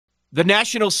The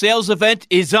national sales event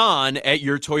is on at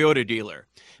your Toyota dealer,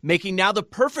 making now the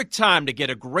perfect time to get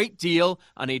a great deal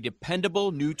on a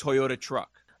dependable new Toyota truck.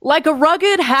 Like a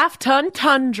rugged half-ton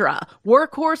Tundra,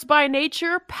 workhorse by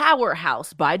nature,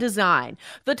 powerhouse by design.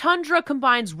 The Tundra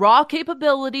combines raw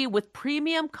capability with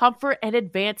premium comfort and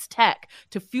advanced tech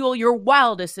to fuel your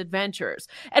wildest adventures.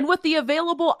 And with the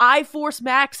available iForce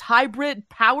Max hybrid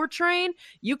powertrain,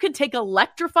 you can take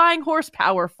electrifying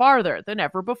horsepower farther than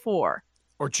ever before.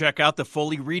 Or check out the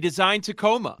fully redesigned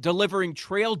Tacoma, delivering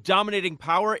trail-dominating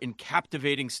power in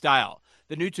captivating style.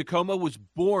 The new Tacoma was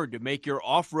born to make your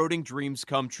off-roading dreams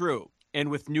come true.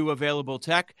 And with new available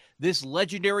tech, this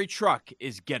legendary truck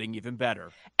is getting even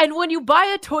better. And when you buy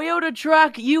a Toyota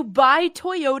truck, you buy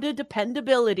Toyota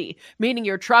dependability, meaning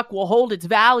your truck will hold its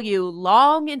value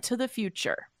long into the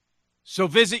future. So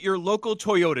visit your local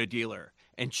Toyota dealer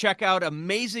and check out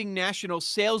amazing national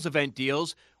sales event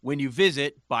deals when you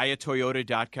visit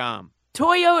buyatoyota.com.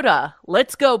 Toyota,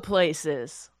 let's go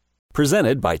places.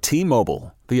 Presented by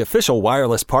T-Mobile, the official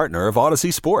wireless partner of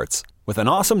Odyssey Sports. With an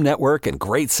awesome network and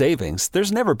great savings,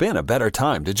 there's never been a better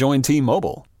time to join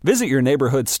T-Mobile. Visit your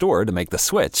neighborhood store to make the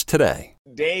switch today.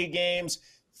 Day games,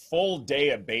 full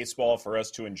day of baseball for us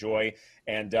to enjoy.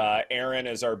 And Aaron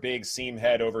is our big seam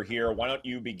head over here. Why don't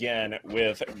you begin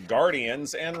with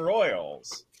Guardians and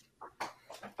Royals?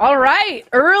 All right,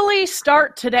 early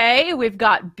start today. We've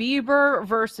got Bieber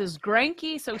versus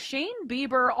Greinke. So Shane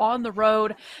Bieber on the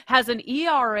road has an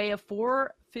ERA of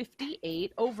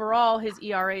 4.58. Overall, his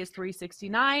ERA is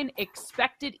 3.69.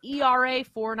 Expected ERA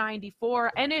 4.94,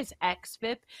 and his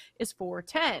xFIP is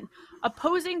 4.10.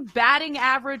 Opposing batting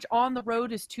average on the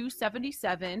road is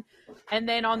 2.77. And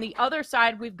then on the other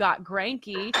side, we've got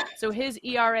Greinke. So his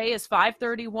ERA is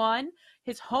 5.31.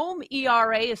 His home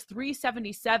ERA is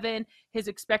 3.77. His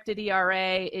expected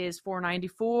ERA is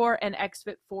 4.94 and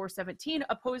xFIP 4.17.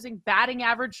 Opposing batting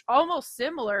average almost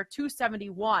similar,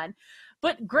 2.71.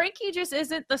 But Greinke just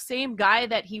isn't the same guy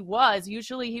that he was.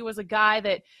 Usually he was a guy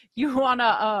that you want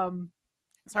to,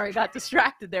 sorry, got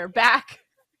distracted there, back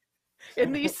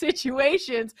in these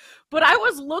situations. But I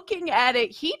was looking at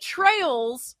it. He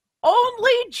trails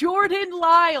only Jordan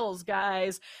Lyles,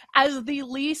 guys, as the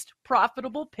least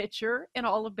profitable pitcher in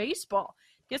all of baseball.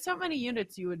 Guess how many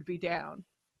units you would be down?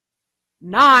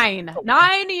 9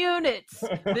 units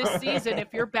this season if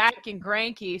you're backing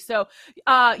Greinke. So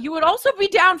you would also be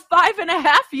down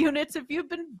 5.5 units if you've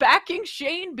been backing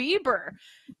Shane Bieber.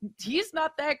 He's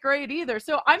not that great either.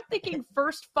 So I'm thinking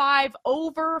first 5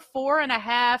 over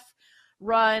 4.5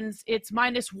 runs. It's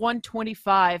minus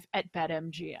 125 at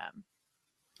BetMGM.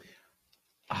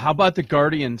 How about the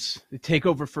Guardians? They take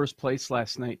over first place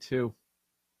last night, too.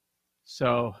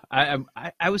 So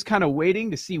I was kind of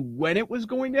waiting to see when it was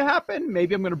going to happen.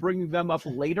 Maybe I'm going to bring them up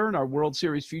later in our World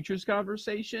Series futures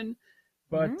conversation.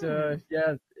 But,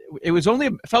 yeah,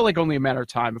 it felt like only a matter of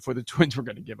time before the Twins were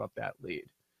going to give up that lead.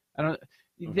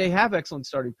 They have excellent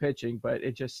starting pitching, but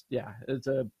it's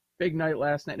a big night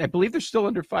last night. And I believe they're still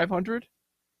under 500.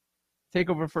 Take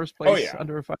over first place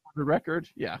under a 500 record.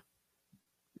 Yeah.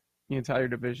 The entire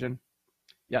division.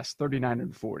 Yes,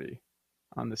 39-40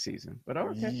 on the season. But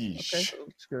okay,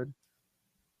 looks good.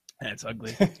 That's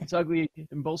ugly. It's ugly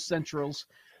in both centrals.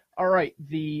 All right,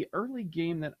 the early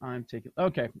game that I'm taking.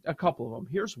 Okay, a couple of them.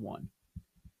 Here's one.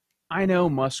 I know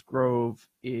Musgrove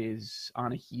is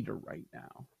on a heater right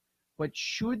now, but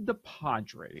should the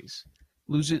Padres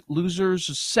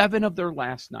losers 7 of their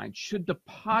last 9? Should the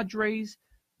Padres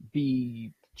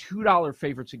be $2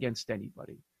 favorites against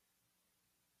anybody?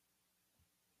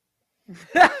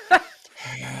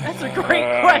 That's a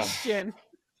great question.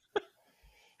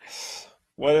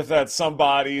 What if that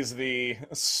somebody's the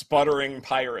sputtering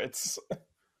Pirates?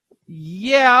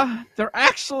 Yeah, they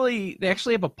actually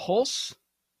have a pulse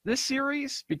this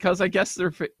series because I guess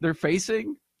they're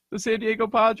facing the San Diego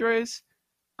Padres.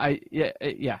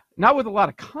 Not with a lot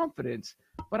of confidence,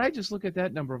 but I just look at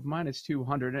that number of minus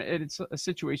 200, and it's a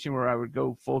situation where I would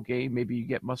go full game. Maybe you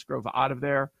get Musgrove out of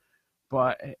there.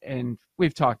 And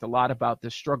we've talked a lot about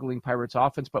this struggling Pirates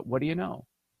offense, but what do you know?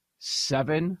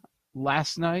 7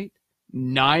 last night,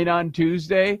 9 on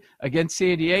Tuesday against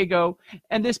San Diego,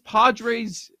 and this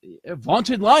Padres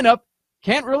vaunted lineup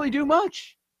can't really do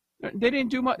much. They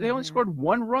didn't do much. They only scored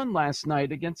 1 run last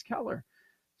night against Keller.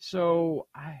 So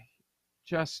I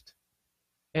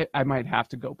might have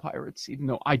to go Pirates, even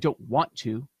though I don't want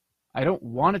to. I don't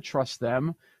want to trust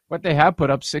them. But they have put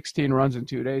up 16 runs in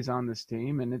 2 days on this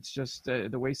team, and it's just the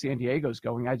way San Diego's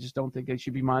going. I just don't think they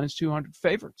should be minus 200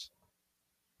 favorites.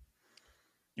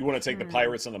 You want to take the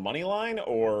Pirates on the money line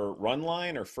or run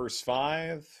line or first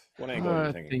 5? What angle are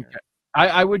you thinking here?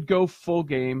 I would go full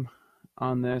game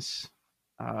on this.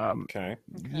 Okay.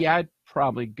 Yeah, I'd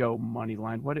probably go money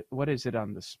line. What is it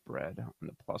on the spread on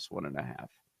the plus 1.5?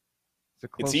 Is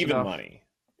it close It's even enough? money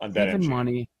on BetMGM. Even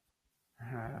money.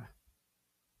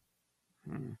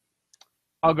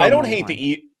 I'll go. I don't money hate line. the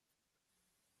eat.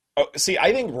 Oh, see,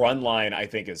 I think run line I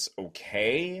think is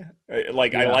okay. I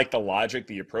like the logic,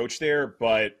 the approach there,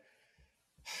 but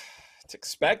to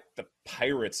expect the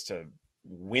Pirates to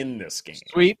win this game,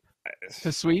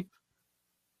 sweep.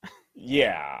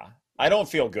 Yeah, I don't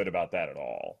feel good about that at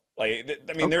all.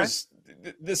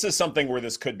 This is something where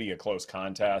this could be a close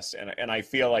contest, and I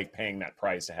feel like paying that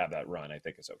price to have that run, I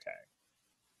think is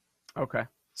okay. Okay.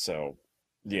 So,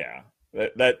 yeah.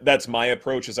 That's my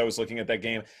approach as I was looking at that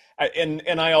game.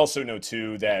 And I also know,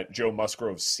 too, that Joe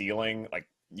Musgrove's ceiling,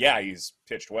 he's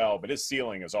pitched well, but his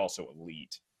ceiling is also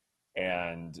elite.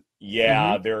 And,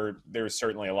 there's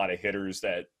certainly a lot of hitters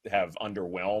that have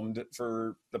underwhelmed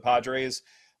for the Padres.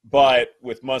 But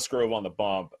with Musgrove on the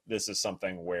bump, this is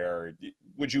something where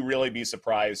would you really be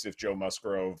surprised if Joe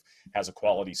Musgrove has a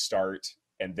quality start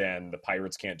and then the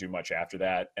Pirates can't do much after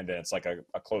that, and then it's like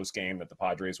a close game that the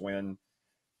Padres win?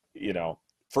 You know,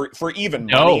 for even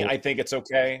money, I think it's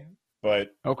okay. But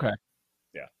okay,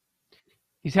 yeah,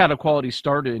 he's had a quality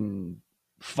start in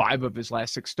 5 of his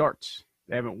last 6 starts.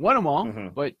 They haven't won them all,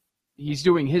 but he's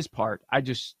doing his part.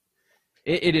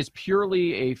 It is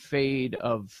purely a fade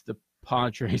of the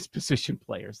Padres position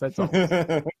players. That's all.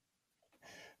 Fair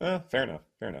enough.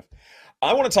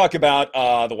 I want to talk about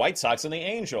the White Sox and the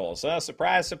Angels.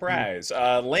 Surprise.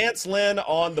 Lance Lynn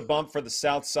on the bump for the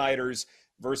Southsiders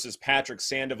versus Patrick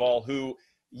Sandoval, who,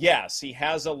 yes, he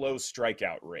has a low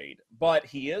strikeout rate, but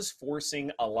he is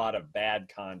forcing a lot of bad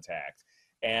contact.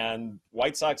 And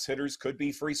White Sox hitters could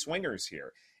be free swingers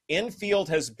here. Infield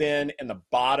has been in the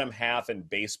bottom half in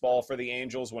baseball for the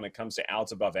Angels when it comes to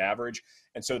outs above average.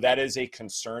 And so that is a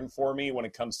concern for me when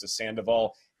it comes to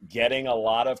Sandoval getting a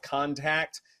lot of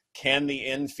contact. Can the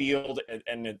infield,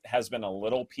 and it has been a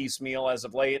little piecemeal as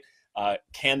of late,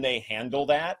 can they handle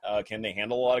that? Can they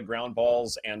handle a lot of ground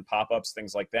balls and pop-ups,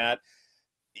 things like that?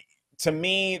 To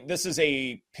me, this is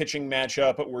a pitching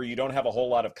matchup where you don't have a whole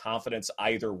lot of confidence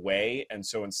either way. And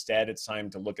so instead, it's time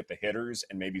to look at the hitters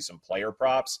and maybe some player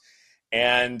props.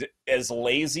 And as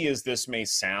lazy as this may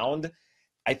sound,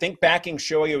 I think backing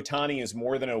Shohei Ohtani is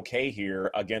more than okay here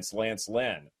against Lance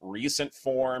Lynn. Recent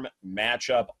form,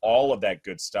 matchup, all of that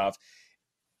good stuff.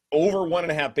 Over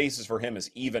 1.5 bases for him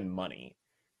is even money.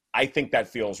 I think that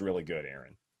feels really good,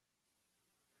 Aaron.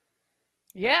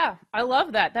 Yeah, I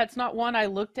love that. That's not one I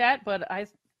looked at, but I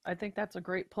think that's a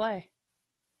great play.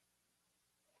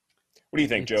 What do you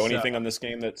think, Joe? Anything on this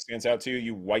game that stands out to you?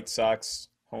 You White Sox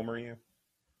homer, you?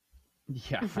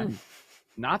 Yeah,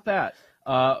 not that.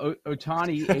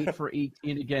 Ohtani 8 for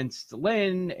 18 against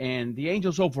Lynn, and the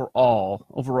Angels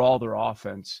overall their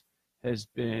offense has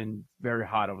been very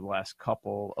hot over the last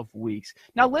couple of weeks.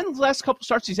 Now, Lynn's last couple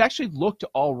starts, he's actually looked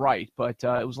all right, but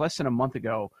it was less than a month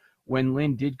ago when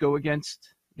Lynn did go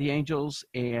against the Angels,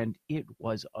 and it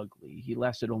was ugly. He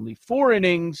lasted only 4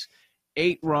 innings,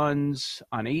 8 runs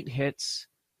on 8 hits.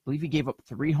 I believe he gave up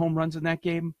 3 home runs in that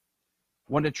game,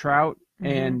 1 to Trout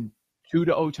and 2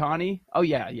 to Ohtani. Oh,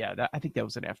 yeah. I think that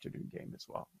was an afternoon game as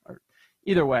well.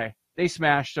 Either way, they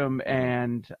smashed him,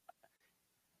 and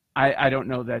I don't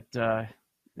know that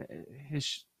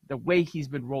the way he's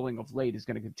been rolling of late is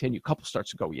going to continue. A couple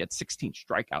starts ago, he had 16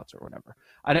 strikeouts or whatever.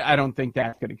 I don't think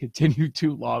that's going to continue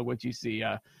too long. What you see,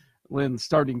 Lynn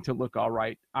starting to look all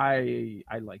right. I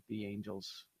like the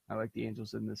Angels. I like the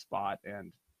Angels in this spot,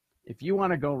 and if you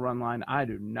want to go run line, I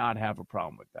do not have a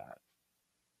problem with that.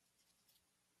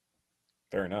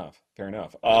 Fair enough.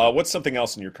 What's something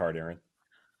else in your card, Aaron?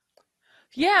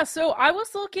 Yeah, so I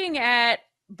was looking at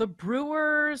the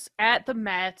Brewers at the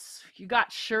Mets. You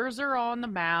got Scherzer on the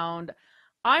mound.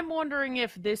 I'm wondering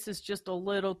if this is just a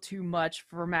little too much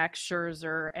for Max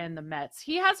Scherzer and the Mets.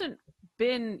 He hasn't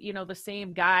been, the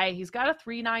same guy. He's got a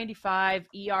 3.95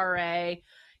 ERA.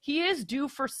 He is due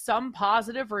for some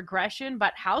positive regression,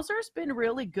 but Hauser's been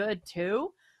really good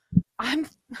too. I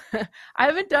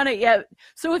haven't done it yet.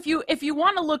 So if you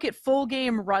want to look at full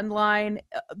game run line,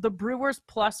 the Brewers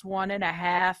plus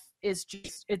 1.5 it's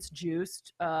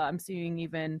juiced. I'm seeing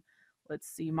even, let's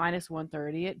see, minus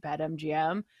 130 at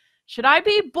BetMGM. Should I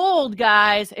be bold,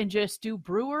 guys, and just do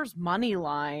Brewers money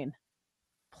line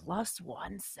plus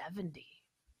 170?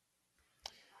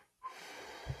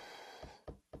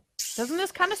 Doesn't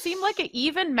this kind of seem like an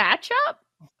even matchup?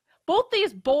 Both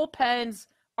these bullpens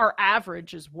are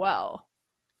average as well.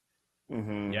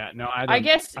 Mm-hmm. Yeah, no, I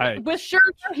guess with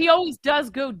Scherzer, he always does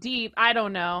go deep. I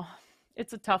don't know.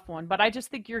 It's a tough one, but I just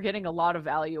think you're getting a lot of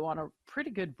value on a pretty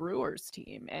good Brewers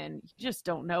team, and you just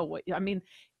don't know what. I mean,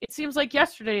 it seems like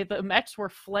yesterday the Mets were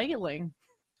flailing.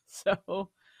 So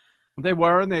they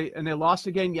were, and they lost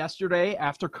again yesterday.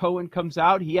 After Cohen comes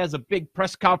out, he has a big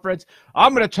press conference.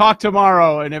 I'm going to talk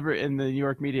tomorrow, and the New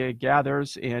York media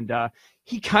gathers, and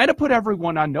he kind of put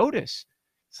everyone on notice.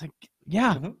 It's like,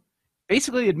 yeah,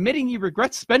 basically admitting he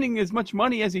regrets spending as much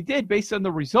money as he did based on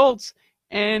the results.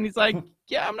 And he's like,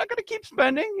 yeah, I'm not going to keep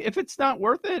spending if it's not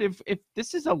worth it. If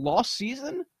this is a lost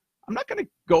season, I'm not going to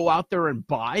go out there and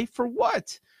buy for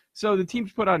what? So the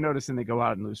team's put on notice, and they go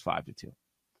out and lose 5-2.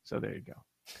 So there you go.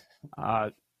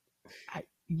 I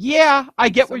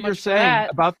get what you're saying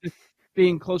about this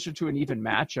being closer to an even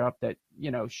matchup, that,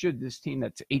 should this team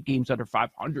that's 8 games under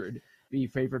 500 be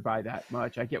favored by that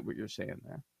much? I get what you're saying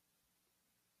there.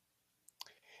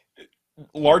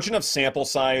 Large enough sample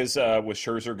size with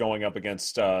Scherzer going up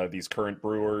against these current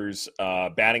Brewers.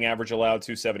 Batting average allowed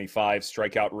 275,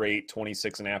 strikeout rate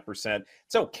 26.5%.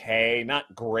 It's okay,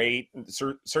 not great.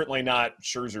 Certainly not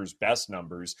Scherzer's best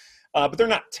numbers, but they're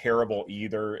not terrible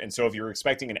either. And so if you're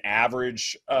expecting an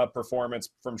average performance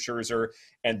from Scherzer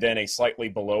and then a slightly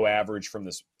below average from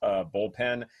this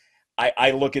bullpen,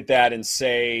 I look at that and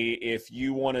say, if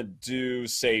you want to do,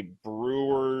 say,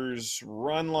 Brewers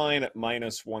run line at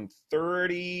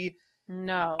 -130,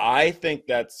 no, I think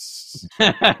that's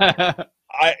That's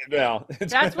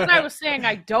what I was saying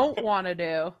I don't want to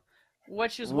do,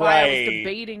 which is why I was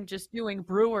debating just doing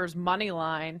Brewers money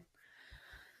line.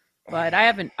 But I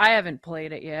haven't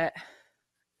played it yet.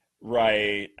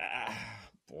 Right.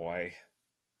 Boy.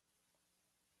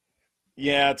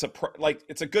 Yeah,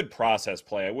 it's a good process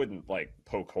play. I wouldn't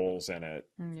poke holes in it.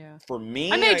 Yeah. For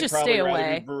me, I may I'd just probably stay rather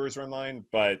away. do Brewers run line,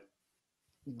 but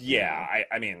yeah,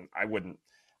 I mean, I wouldn't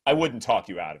talk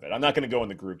you out of it. I'm not going to go in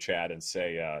the group chat and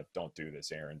say, "Don't do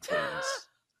this, Aaron, please."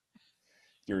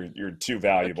 You're too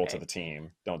valuable to the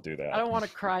team. Don't do that. I don't want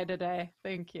to cry today.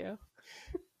 Thank you.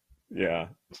 Yeah.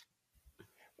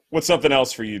 What's something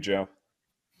else for you, Joe?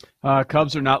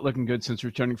 Cubs are not looking good since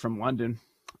returning from London.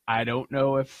 I don't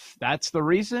know if that's the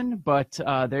reason, but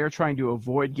they are trying to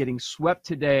avoid getting swept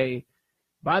today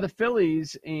by the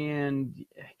Phillies. And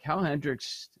Cal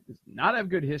Hendricks does not have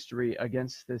good history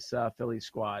against this Phillies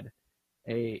squad.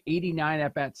 A 89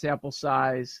 at-bat sample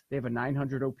size. They have a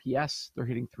 900 OPS. They're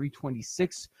hitting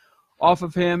 326 off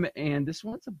of him. And this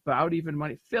one's about even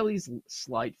money. Phillies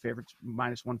slight favorites,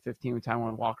 -115 with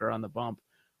Taijuan Walker on the bump.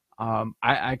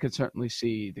 I could certainly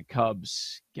see the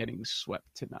Cubs getting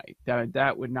swept tonight.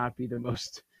 That would not be the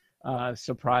most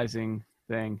surprising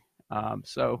thing.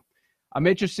 So I'm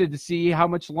interested to see how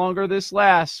much longer this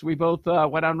lasts. We both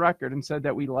went on record and said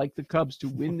that we like the Cubs to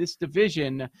win this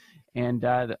division, and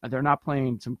they're not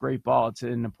playing some great ball. It's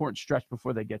an important stretch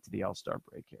before they get to the All-Star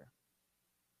break here.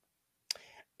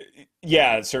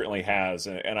 Yeah, it certainly has.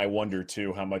 And I wonder,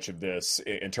 too, how much of this,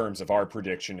 in terms of our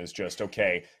prediction, is just,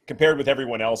 okay, compared with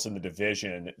everyone else in the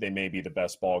division, they may be the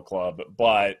best ball club.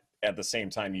 But at the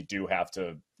same time, you do have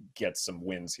to get some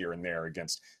wins here and there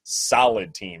against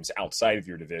solid teams outside of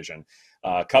your division.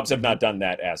 Cubs have not done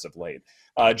that as of late.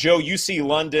 Joe, you see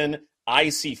London. I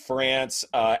see France.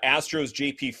 Astros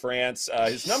JP France.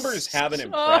 His numbers haven't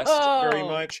impressed very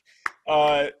much.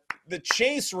 The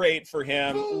chase rate for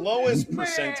him, lowest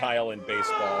percentile in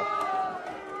baseball.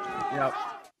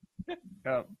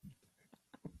 Yep.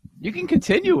 You can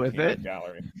continue with it.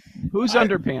 Gallery. Who's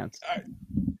underpants?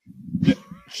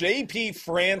 JP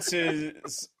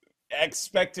France's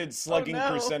expected slugging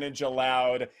percentage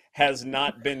allowed has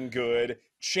not been good.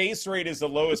 Chase rate is the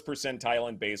lowest percentile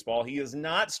in baseball. He is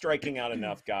not striking out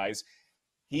enough guys.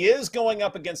 He is going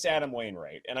up against Adam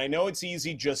Wainwright, and I know it's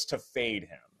easy just to fade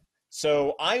him.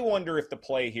 So I wonder if the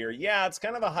play here, it's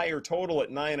kind of a higher total at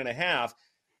 9.5,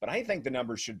 but I think the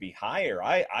numbers should be higher.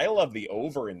 I love the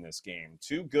over in this game.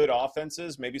 Two good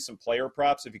offenses, maybe some player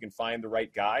props if you can find the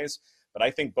right guys, but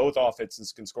I think both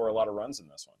offenses can score a lot of runs in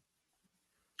this one.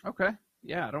 Okay.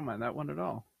 Yeah, I don't mind that one at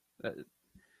all. That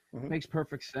makes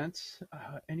perfect sense.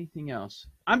 Anything else?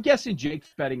 I'm guessing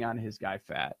Jake's betting on his guy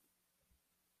Fat.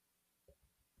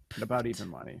 About even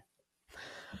money.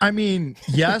 I mean,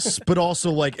 yes, but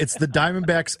also it's the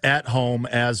Diamondbacks at home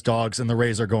as dogs, and the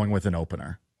Rays are going with an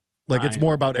opener. It's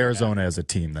more about Arizona as a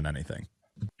team than anything.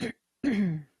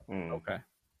 Okay.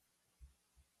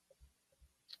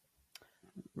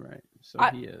 Right. So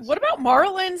he is. What about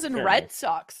Marlins and Red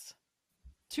Sox?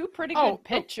 Two pretty good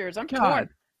pitchers. I'm torn.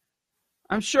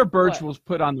 I'm sure Burge will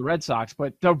put on the Red Sox,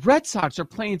 but the Red Sox are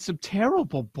playing some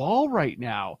terrible ball right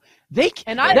now. Hitting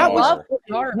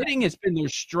has been their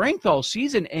strength all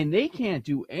season, and they can't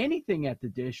do anything at the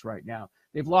dish right now.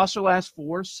 They've lost their last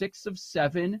 4, 6 of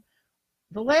 7.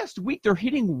 the last week they're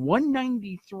hitting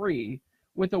 193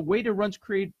 with a weighted runs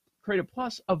created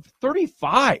plus of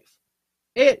 35.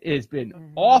 It has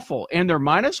been awful. And they're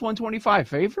minus 125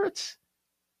 favorites.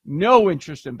 No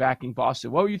interest in backing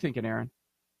Boston. What were you thinking, Aaron?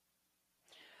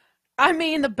 I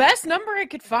mean, the best number I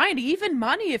could find, even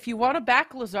money, if you want to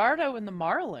back Luzardo and the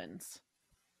Marlins.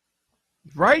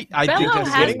 Right. I Bello think has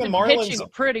that's been pitching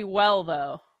pretty well,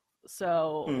 though.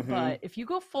 So, but if you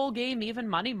go full game, even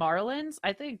money Marlins,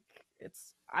 I think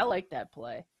I like that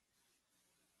play.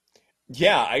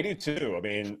 Yeah, I do too. I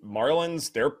mean,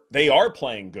 Marlins, they are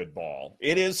playing good ball.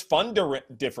 It is fun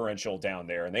differential down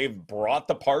there, and they've brought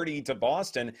the party to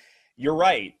Boston. You're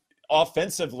right.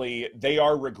 Offensively, they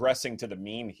are regressing to the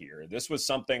mean here. This was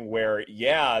something where,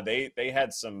 yeah, they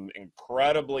had some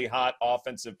incredibly hot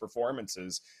offensive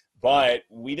performances, but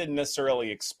we didn't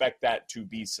necessarily expect that to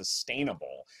be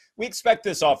sustainable. We expect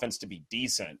this offense to be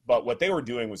decent, but what they were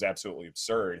doing was absolutely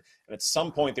absurd. And at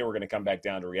some point, they were going to come back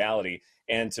down to reality.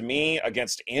 And to me,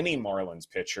 against any Marlins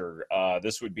pitcher,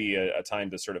 this would be a time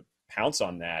to sort of pounce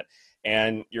on that.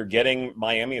 And you're getting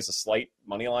Miami as a slight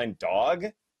moneyline dog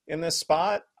in this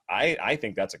spot. I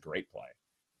think that's a great play.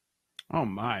 Oh,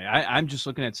 my. I'm just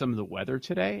looking at some of the weather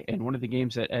today, and one of the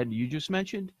games that, Ed, you just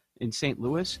mentioned in St.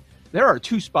 Louis, there are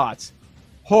two spots.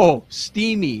 Oh,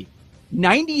 steamy.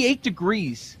 98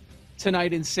 degrees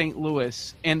tonight in St.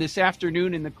 Louis, and this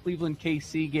afternoon in the Cleveland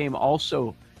KC game,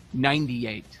 also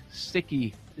 98.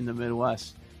 Sticky in the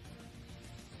Midwest.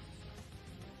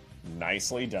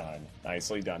 Nicely done.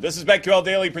 Nicely done. This is BetQL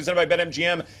Daily presented by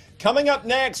BetMGM. Coming up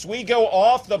next, we go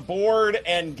off the board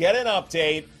and get an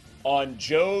update on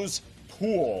Joe's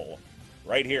pool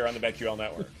right here on the BetQL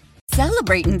Network.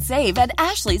 Celebrate and save at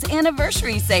Ashley's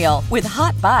Anniversary Sale. With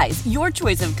Hot Buys, your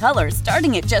choice of colors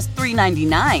starting at just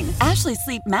 $3.99. Ashley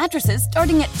Sleep mattresses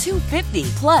starting at $2.50.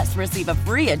 Plus, receive a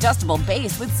free adjustable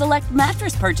base with select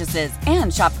mattress purchases.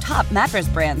 And shop top mattress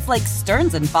brands like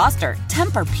Stearns & Foster,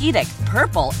 Tempur-Pedic,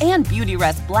 Purple, and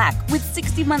Beautyrest Black with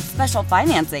 60-month special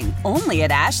financing. Only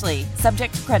at Ashley.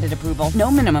 Subject to credit approval. No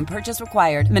minimum purchase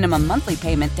required. Minimum monthly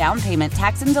payment, down payment,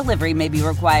 tax, and delivery may be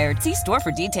required. See store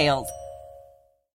for details.